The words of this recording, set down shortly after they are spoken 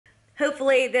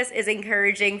hopefully this is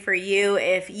encouraging for you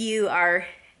if you are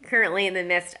currently in the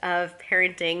midst of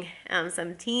parenting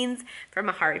some teens from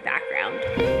a hard background.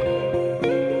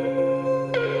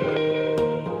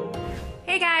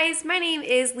 Hey guys, my name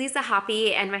is Lisa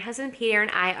Hoppy and my husband Peter and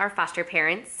I are foster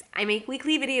parents. I make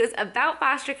weekly videos about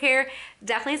foster care.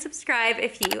 Definitely subscribe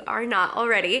if you are not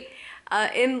already.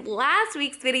 In last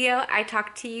week's video, I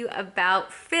talked to you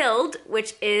about FILD,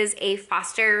 which is a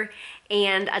foster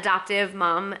and adoptive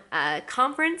mom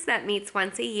conference that meets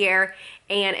once a year,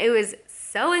 and it was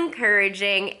so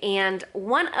encouraging, and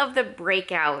one of the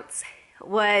breakouts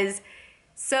was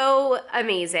so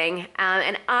amazing,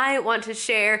 and I want to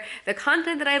share the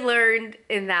content that I learned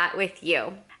in that with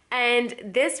you. And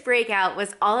this breakout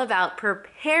was all about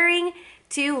preparing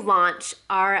to launch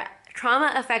our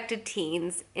trauma-affected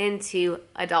teens into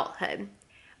adulthood.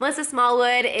 Melissa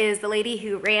Smallwood is the lady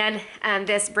who ran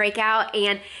this breakout,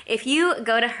 and if you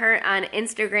go to her on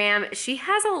Instagram, she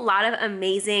has a lot of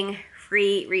amazing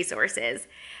free resources.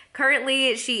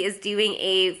 Currently, she is doing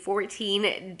a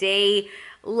 14-day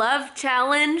love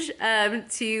challenge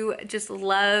to just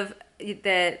love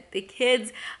the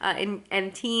kids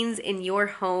and teens in your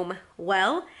home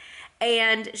well.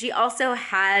 And she also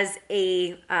has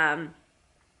a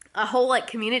whole like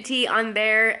community on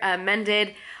there,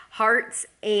 Mended Hearts,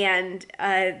 and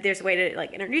there's a way to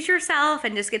like introduce yourself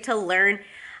and just get to learn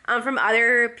from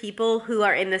other people who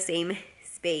are in the same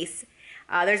space.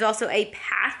 There's also a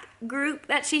path group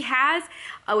that she has,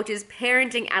 which is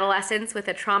parenting adolescents with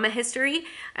a trauma history.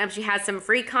 She has some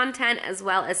free content as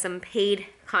well as some paid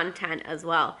content as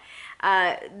well.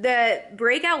 The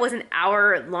breakout was an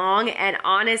hour long, and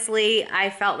honestly, I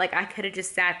felt like I could have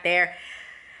just sat there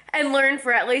and learned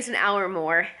for at least an hour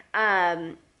more.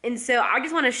 And so I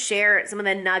just want to share some of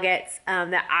the nuggets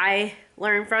that I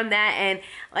learned from that. And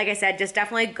like I said, just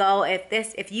definitely go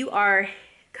if you are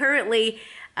currently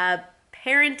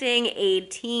parenting a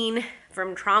teen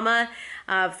from trauma,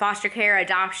 foster care,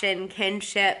 adoption,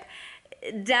 kinship,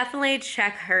 definitely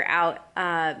check her out.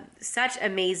 Such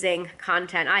amazing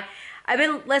content. I've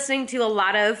been listening to a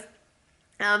lot of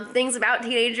things about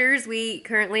teenagers. We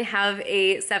currently have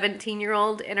a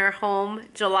 17-year-old in our home,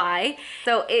 July.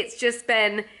 So it's just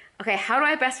been, okay, how do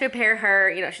I best prepare her?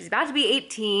 You know, she's about to be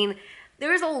 18.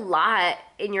 There's a lot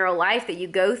in your life that you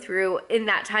go through in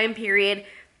that time period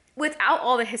without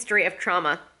all the history of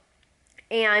trauma.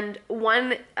 And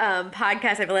one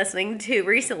podcast I've been listening to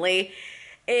recently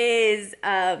is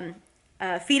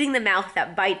Feeding the Mouth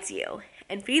That Bites You.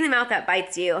 And Feeding the Mouth That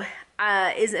Bites You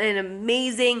is an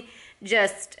amazing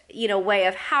way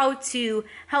of how to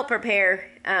help prepare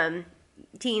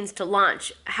teens to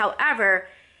launch. However,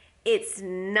 it's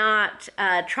not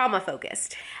trauma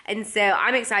focused. And so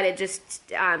I'm excited just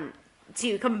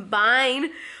to combine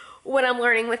what I'm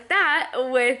learning with that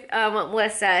with what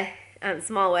Melissa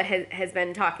Smallwood has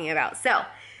been talking about. So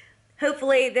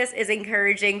hopefully this is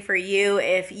encouraging for you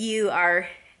if you are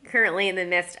currently in the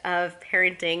midst of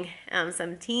parenting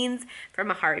some teens from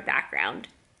a hard background.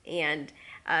 And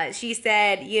she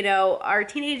said, our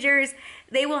teenagers,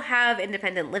 they will have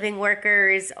independent living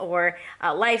workers or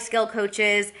life skill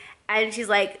coaches. And she's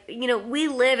like, we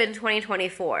live in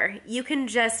 2024. You can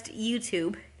just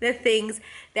YouTube the things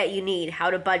that you need, how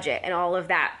to budget and all of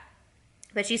that.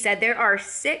 But she said there are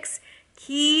 6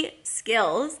 key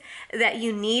skills that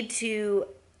you need to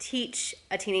teach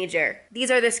a teenager.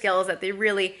 These are the skills that they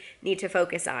really need to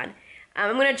focus on.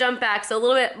 I'm going to jump back. So a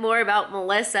little bit more about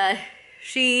Melissa.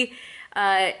 She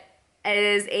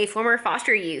is a former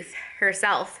foster youth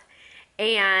herself,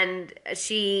 and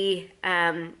she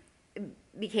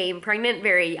became pregnant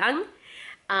very young,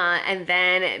 and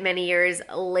then many years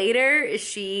later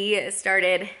she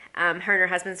started, her and her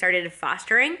husband started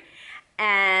fostering,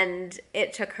 and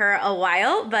it took her a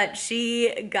while, but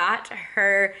she got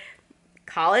her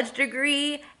college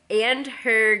degree and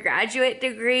her graduate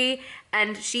degree,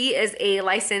 and she is a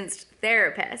licensed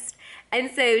therapist. And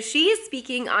so she's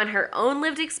speaking on her own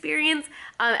lived experience,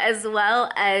 as well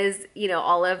as,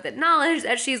 all of the knowledge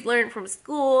that she's learned from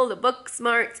school, the book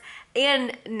smarts,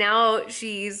 and now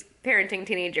she's parenting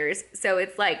teenagers. So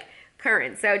it's like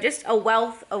current. So just a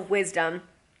wealth of wisdom.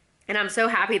 And I'm so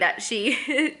happy that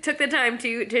she took the time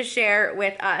to share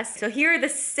with us. So here are the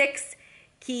 6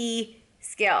 key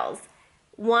skills.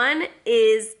 1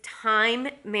 is time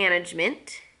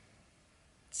management.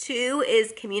 2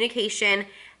 is communication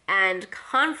and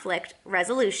conflict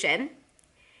resolution.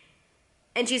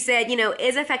 And she said,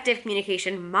 is effective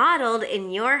communication modeled in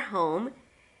your home?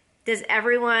 Does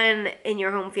everyone in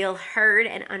your home feel heard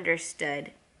and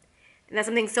understood? And that's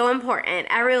something so important.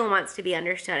 Everyone wants to be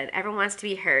understood. Everyone wants to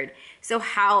be heard. So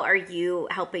how are you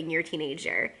helping your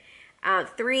teenager?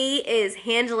 3 is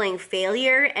handling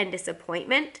failure and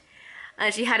disappointment.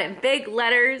 She had in big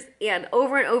letters and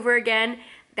over again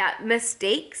that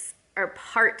mistakes are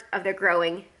part of the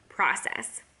growing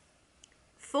process.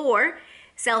 4,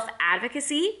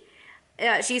 self-advocacy.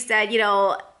 She said,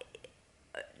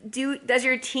 does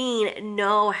your teen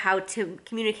know how to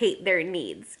communicate their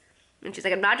needs? And she's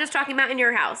like, I'm not just talking about in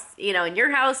your house. In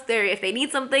your house, if they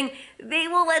need something, they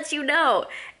will let you know.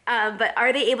 But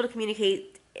are they able to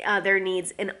communicate their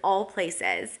needs in all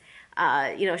places?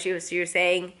 She was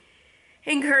saying,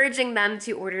 encouraging them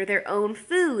to order their own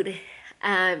food,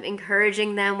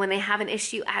 encouraging them when they have an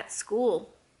issue at school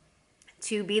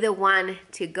to be the one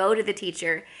to go to the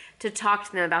teacher to talk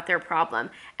to them about their problem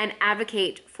and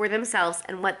advocate for themselves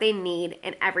and what they need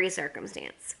in every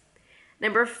circumstance.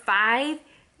 Number 5,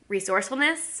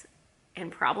 resourcefulness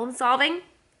and problem solving.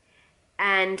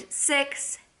 And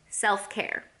 6,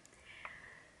 self-care.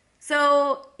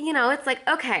 So, it's like,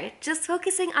 okay, just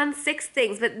focusing on 6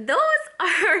 things, but those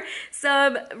are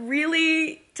some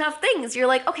really tough things. You're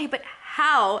like, okay, but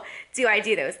how do I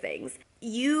do those things?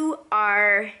 You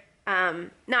are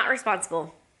not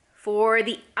responsible for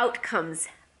the outcomes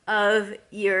of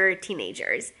your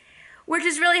teenagers, which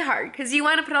is really hard because you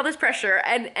want to put all this pressure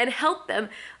and help them,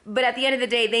 but at the end of the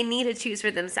day, they need to choose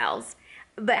for themselves.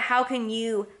 But how can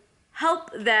you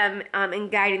help them in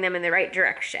guiding them in the right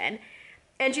direction?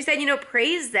 And she said,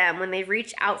 praise them when they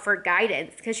reach out for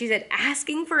guidance, because she said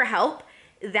asking for help,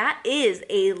 that is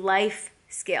a life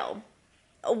skill.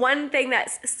 One thing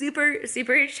that's super,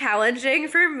 super challenging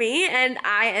for me, and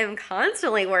I am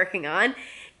constantly working on,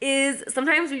 is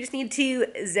sometimes we just need to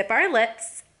zip our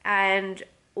lips and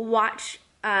watch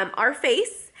our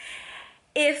face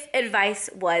if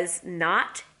advice was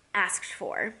not asked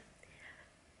for.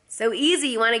 So easy,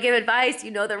 you want to give advice,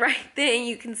 you know the right thing,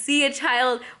 you can see a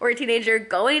child or a teenager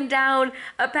going down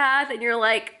a path and you're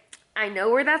like, I know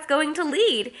where that's going to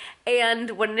lead,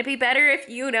 and wouldn't it be better if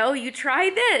you try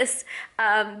this?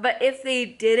 But if they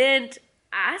didn't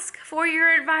ask for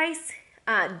your advice,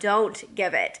 don't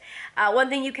give it. One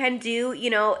thing you can do,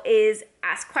 is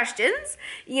ask questions,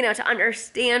 to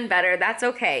understand better. That's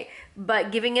okay.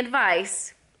 But giving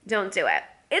advice, don't do it.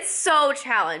 It's so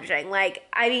challenging.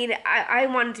 I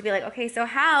wanted to be like, okay, so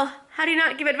how do you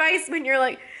not give advice when you're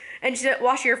like, and she said,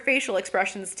 watch your facial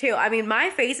expressions too. My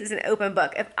face is an open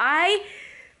book. If I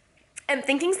am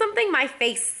thinking something, my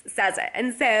face says it.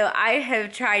 And so I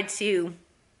have tried to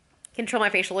control my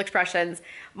facial expressions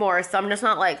more. So I'm just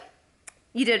not like,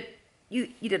 you did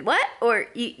what? Or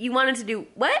you wanted to do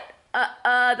what?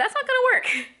 That's not gonna work.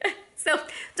 So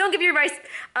don't give your advice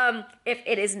if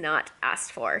it is not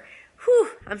asked for. Whew,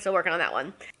 I'm still working on that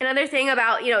one. Another thing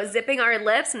about, zipping our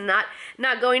lips and not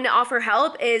going to offer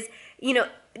help is,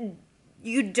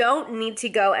 you don't need to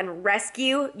go and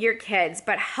rescue your kids,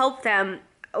 but help them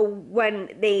when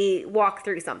they walk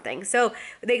through something. So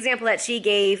the example that she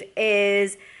gave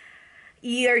is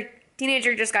your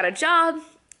teenager just got a job,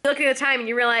 you look at the time and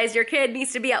you realize your kid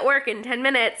needs to be at work in 10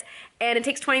 minutes and it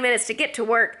takes 20 minutes to get to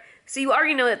work, so you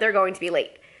already know that they're going to be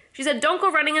late. She said, don't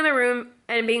go running in the room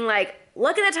and being like,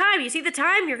 look at the time, you see the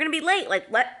time, you're gonna be late,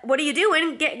 what are you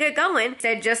doing, get going.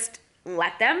 Said just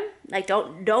let them,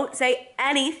 don't say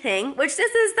anything, which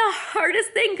this is the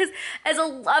hardest thing, because as a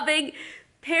loving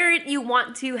parent, you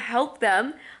want to help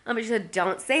them. But she said,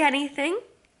 don't say anything.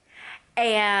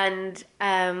 And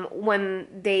when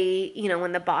they,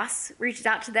 when the boss reaches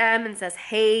out to them and says,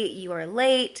 hey, you are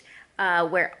late,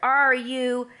 where are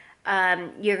you?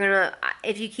 You're gonna,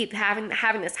 if you keep having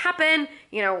this happen,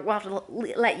 we'll have to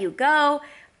let you go.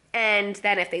 And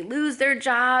then if they lose their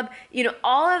job,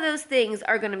 all of those things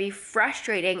are going to be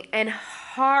frustrating and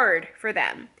hard for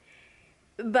them.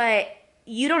 But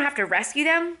you don't have to rescue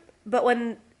them. But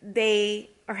when they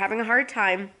are having a hard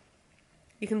time,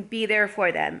 you can be there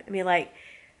for them and be like,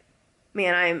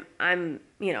 man, I'm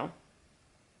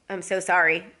so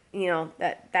sorry,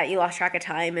 that you lost track of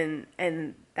time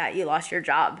and that you lost your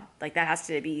job. That has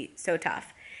to be so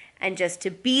tough. And just to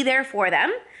be there for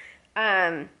them.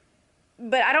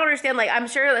 But I don't understand, I'm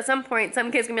sure at some point some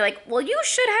kids can be like, well, you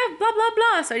should have blah, blah,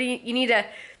 blah. So you need to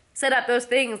set up those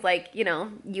things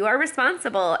you are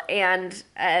responsible and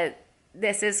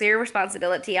this is your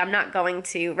responsibility. I'm not going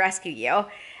to rescue you.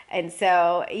 And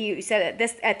so you said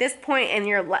at this point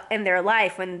in their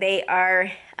life, when they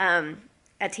are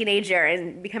a teenager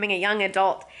and becoming a young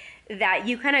adult, that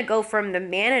you kind of go from the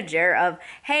manager of,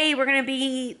 hey, we're going to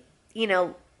be,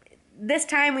 this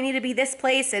time we need to be this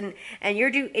place and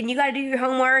you got to do your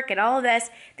homework and all of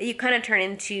this, that you kind of turn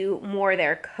into more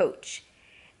their coach.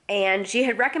 And she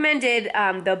had recommended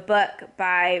the book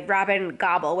by Robin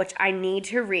Gobble, which I need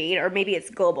to read, or maybe it's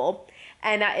Goebel.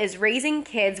 And that is Raising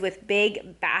Kids with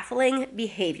Big Baffling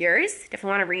Behaviors. Definitely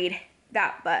want to read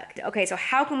that book. Okay, so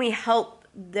how can we help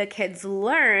the kids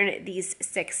learn these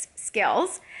 6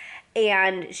 skills?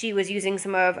 And she was using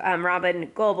some of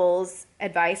Robin Goebel's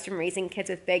advice from Raising Kids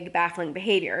with Big Baffling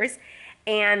Behaviors.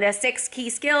 And the 6 key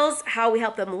skills, how we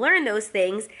help them learn those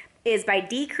things, is by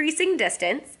decreasing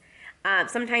distance.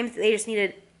 Sometimes they just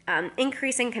need an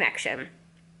increasing connection.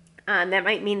 That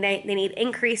might mean they need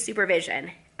increased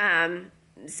supervision.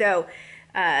 So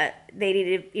they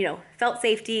need to, felt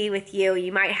safety with you.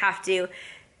 You might have to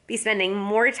be spending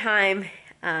more time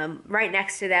right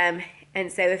next to them.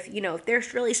 And so if they're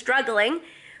really struggling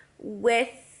with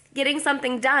getting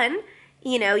something done,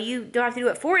 you don't have to do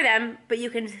it for them, but you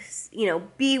can,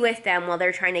 be with them while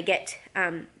they're trying to get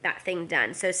that thing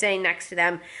done. So sitting next to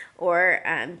them or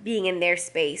being in their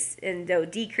space and though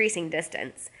decreasing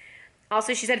distance.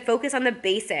 Also, she said focus on the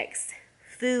basics: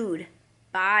 food,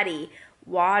 body,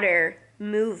 water,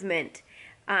 movement.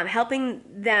 Helping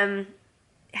them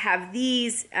have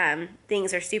these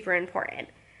things are super important.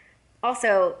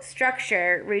 Also,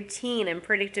 structure, routine, and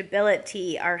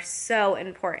predictability are so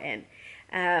important.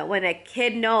 When a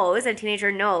kid knows, a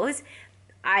teenager knows,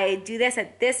 I do this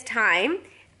at this time,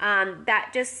 that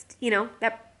just,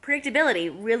 that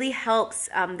predictability really helps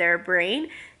their brain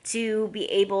to be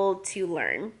able to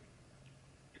learn.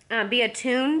 Be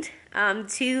attuned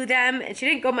to them. And she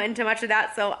didn't go into much of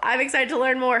that, so I'm excited to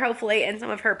learn more, hopefully, in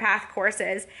some of her path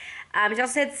courses. She also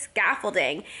said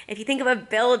scaffolding. If you think of a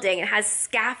building, it has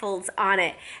scaffolds on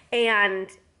it, and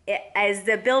as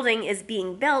the building is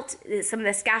being built, some of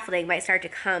the scaffolding might start to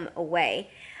come away.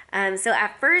 So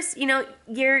at first,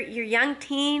 your young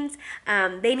teens,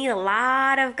 they need a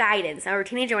lot of guidance. Or a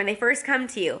teenager, when they first come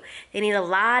to you, they need a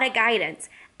lot of guidance.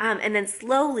 And then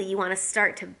slowly you want to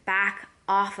start to back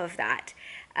off of that.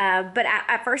 But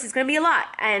at first it's going to be a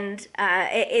lot. And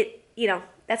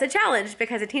that's a challenge,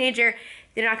 because a teenager,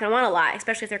 they're not going to want a lot,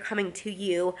 especially if they're coming to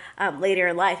you later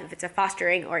in life, if it's a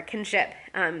fostering or kinship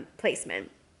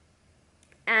placement.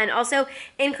 And also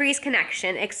increase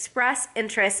connection, express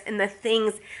interest in the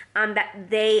things that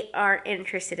they are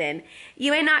interested in.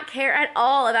 You may not care at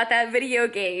all about that video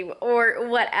game or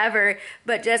whatever,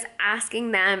 but just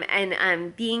asking them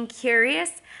and being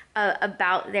curious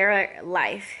about their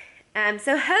life.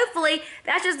 So hopefully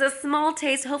that's just a small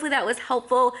taste. Hopefully that was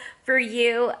helpful for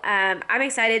you. I'm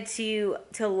excited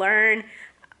to learn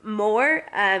more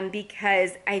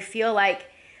because I feel like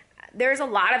there's a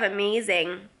lot of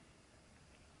amazing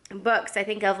books. I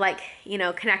think of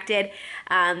Connected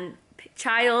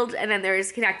Child, and then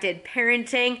there's Connected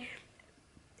Parenting,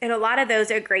 and a lot of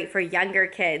those are great for younger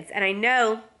kids. And I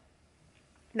know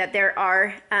that there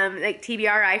are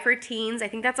TBRI for teens. I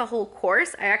think that's a whole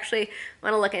course. I actually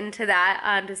want to look into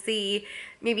that to see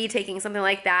maybe taking something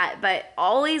like that. But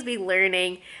always be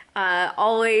learning. You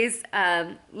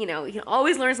can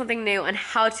always learn something new on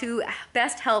how to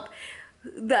best help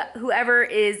whoever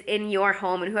is in your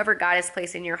home and whoever God has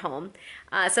placed in your home.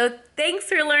 So thanks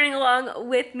for learning along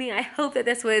with me. I hope that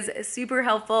this was super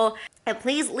helpful. And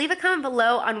please leave a comment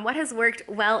below on what has worked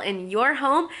well in your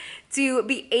home to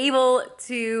be able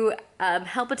to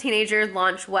help a teenager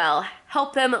launch well,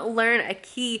 help them learn a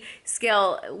key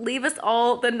skill. Leave us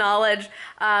all the knowledge,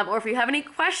 or if you have any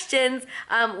questions,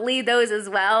 leave those as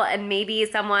well, and maybe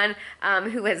someone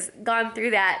who has gone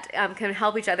through that can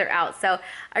help each other out. So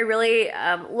I really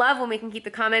love when we can keep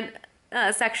the comment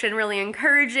section really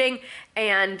encouraging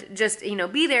and just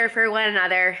be there for one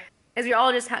another, as we're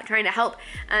all just trying to help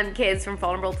kids from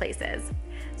vulnerable places.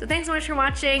 So thanks so much for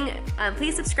watching.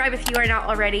 Please subscribe if you are not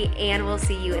already, and we'll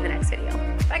see you in the next video.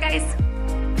 Bye guys.